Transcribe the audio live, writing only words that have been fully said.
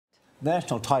The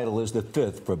national title is the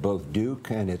 5th for both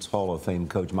Duke and its Hall of Fame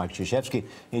coach, Mike Krzyzewski.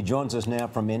 He joins us now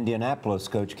from Indianapolis.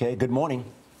 Coach K, good morning.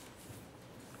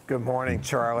 Good morning,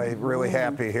 Charlie. Really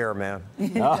happy here, man.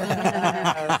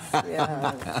 Yes.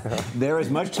 There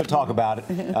is much to talk about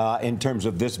in terms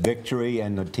of this victory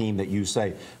and the team that you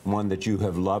say, one that you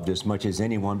have loved as much as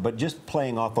anyone. But just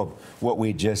playing off of what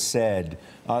we just said,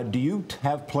 do you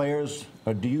have players,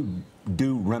 or do you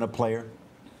rent a player?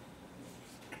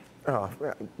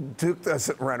 Duke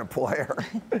doesn't rent a player.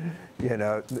 You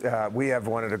know, we have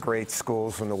one of the great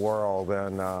schools in the world,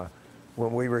 and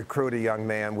when we recruit a young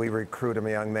man, we recruit him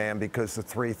a young man because of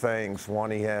three things. One,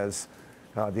 he has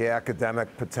the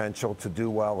academic potential to do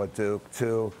well at Duke.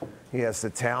 Two, he has the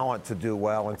talent to do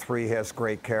well. And three, he has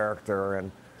great character.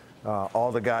 And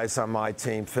all the guys on my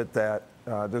team fit that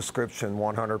description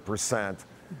 100%.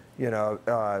 You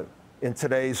know, in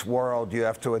today's world, you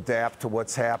have to adapt to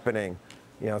what's happening.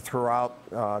 You know,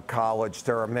 throughout college,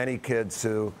 there are many kids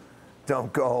who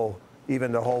don't go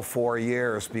even the whole 4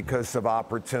 years because of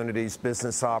opportunities,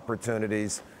 business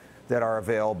opportunities that are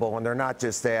available, and they're not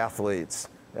just athletes.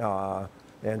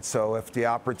 And so if the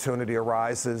opportunity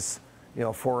arises, you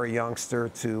know, for a youngster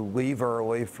to leave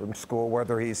early from school,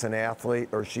 whether he's an athlete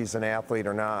or she's an athlete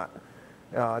or not,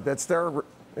 it's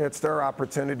their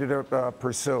opportunity to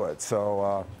pursue it.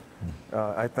 So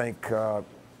I think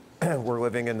we're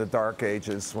living in the dark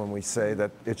ages when we say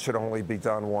that it should only be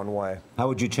done one way. How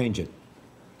would you change it?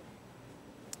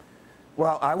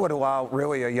 Well, I would allow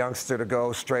really a youngster to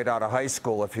go straight out of high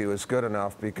school if he was good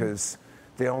enough, because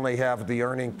they only have the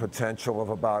earning potential of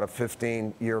about a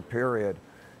 15-year period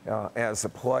as a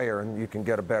player, and you can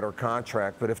get a better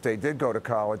contract. But if they did go to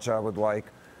college, I would like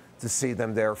to see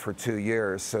them there for 2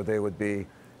 years, so they would be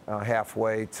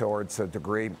halfway towards a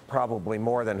degree, probably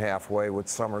more than halfway with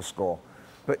summer school.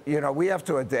 But, you know, we have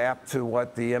to adapt to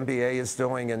what the NBA is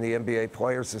doing and the NBA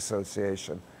Players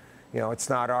Association. You know, it's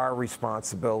not our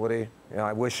responsibility, you know,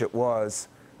 I wish it was,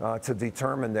 to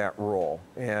determine that rule.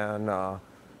 And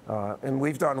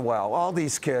we've done well. All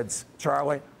these kids,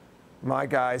 Charlie, my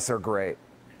guys are great.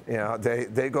 You know,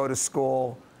 they go to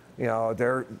school, you know,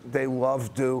 they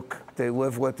love Duke, they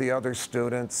live with the other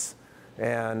students,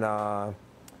 and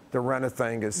the rent-a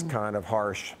thing is kind of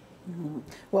harsh.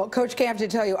 Well, Coach K, I have to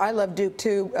tell you, I love Duke,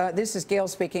 too. This is Gail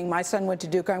speaking. My son went to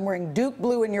Duke. I'm wearing Duke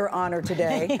blue in your honor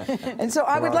today. And so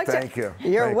I would like to... Thank you.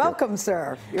 You're welcome,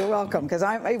 sir. You're welcome, because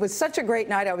it was such a great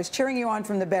night. I was cheering you on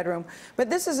from the bedroom.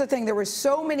 But this is the thing. There were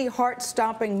so many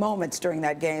heart-stopping moments during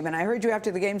that game. And I heard you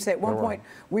after the game say at one point,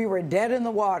 we were dead in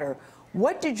the water.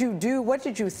 What did you do? What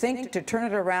did you think to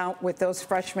turn it around with those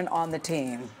freshmen on the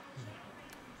team?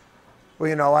 Well,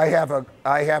 you know, I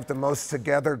have the most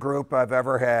together group I've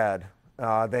ever had.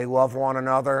 They love one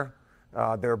another.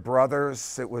 They're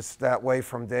brothers. It was that way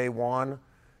from day one.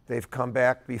 They've come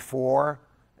back before.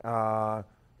 You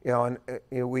know,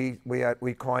 and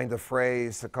we coined a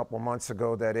phrase a couple months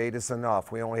ago that 8 is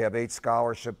enough. We only have 8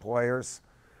 scholarship players.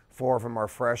 4 of them are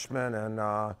freshmen,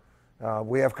 and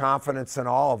we have confidence in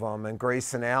all of them. And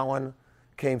Grayson Allen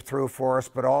came through for us,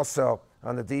 but also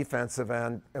on the defensive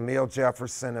end, Emil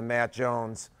Jefferson and Matt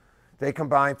Jones. They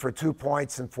combined for 2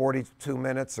 points in 42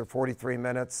 minutes or 43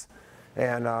 minutes.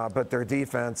 And, but their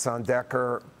defense on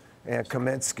Decker and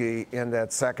Kaminsky in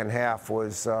that second half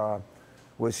was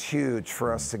huge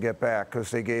for us to get back, because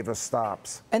they gave us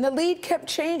stops. And the lead kept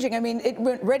changing. I mean, it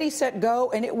went ready, set, go,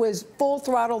 and it was full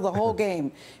throttle the whole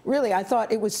game. Really, I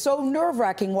thought it was so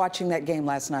nerve-wracking watching that game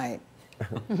last night.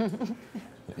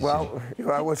 Well, you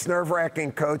know, it was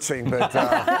nerve-wracking coaching, but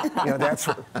you know, that's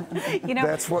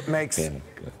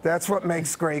what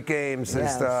makes great games,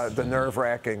 is the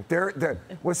nerve-wracking.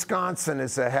 Wisconsin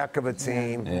is a heck of a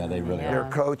team. Yeah, they really are. Their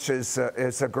coach is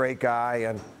a great guy,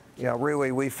 and you know,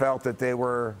 really, we felt that they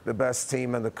were the best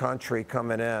team in the country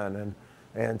coming in,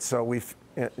 and so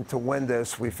to win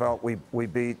this, we felt we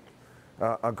beat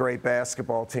a great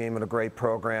basketball team and a great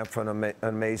program from an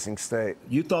amazing state.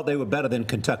 You thought they were better than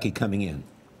Kentucky coming in?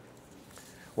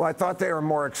 Well, I thought they were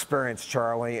more experienced,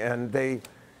 Charlie, and they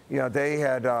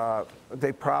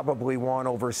probably won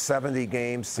over 70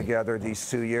 games together these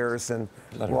 2 years and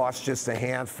lost just a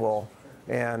handful,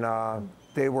 and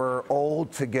they were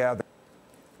old together.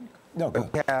 No, go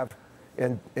we have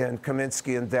in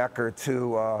Kaminsky and Decker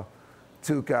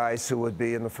two guys who would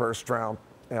be in the first round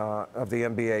of the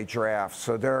NBA draft.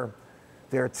 So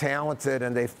they're talented,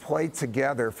 and they've played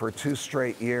together for 2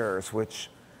 straight years, which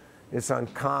is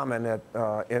uncommon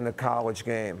in the college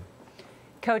game.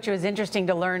 Coach, it was interesting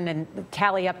to learn and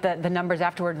tally up the numbers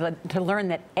afterward, to learn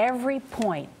that every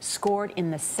point scored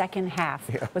in the second half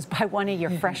was by one of your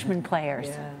freshman players.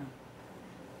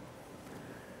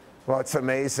 Well, it's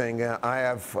amazing. I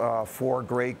have 4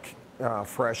 great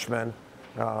freshmen,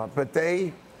 but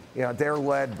they're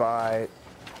led by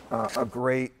a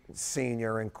great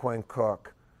senior in Quinn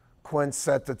Cook. Quinn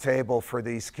set the table for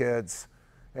these kids,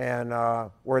 and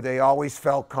where they always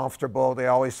felt comfortable, they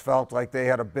always felt like they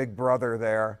had a big brother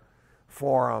there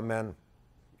for them. And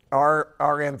our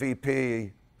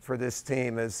MVP for this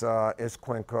team is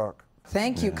Quinn Cook.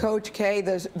 Thank you, Coach K.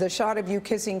 The shot of you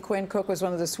kissing Quinn Cook was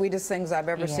one of the sweetest things I've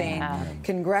ever seen.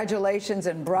 Congratulations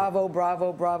and bravo,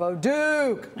 bravo, bravo,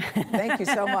 Duke! Thank you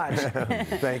so much.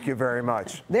 Thank you very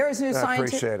much. There is new science. I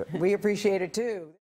appreciate it. We appreciate it too.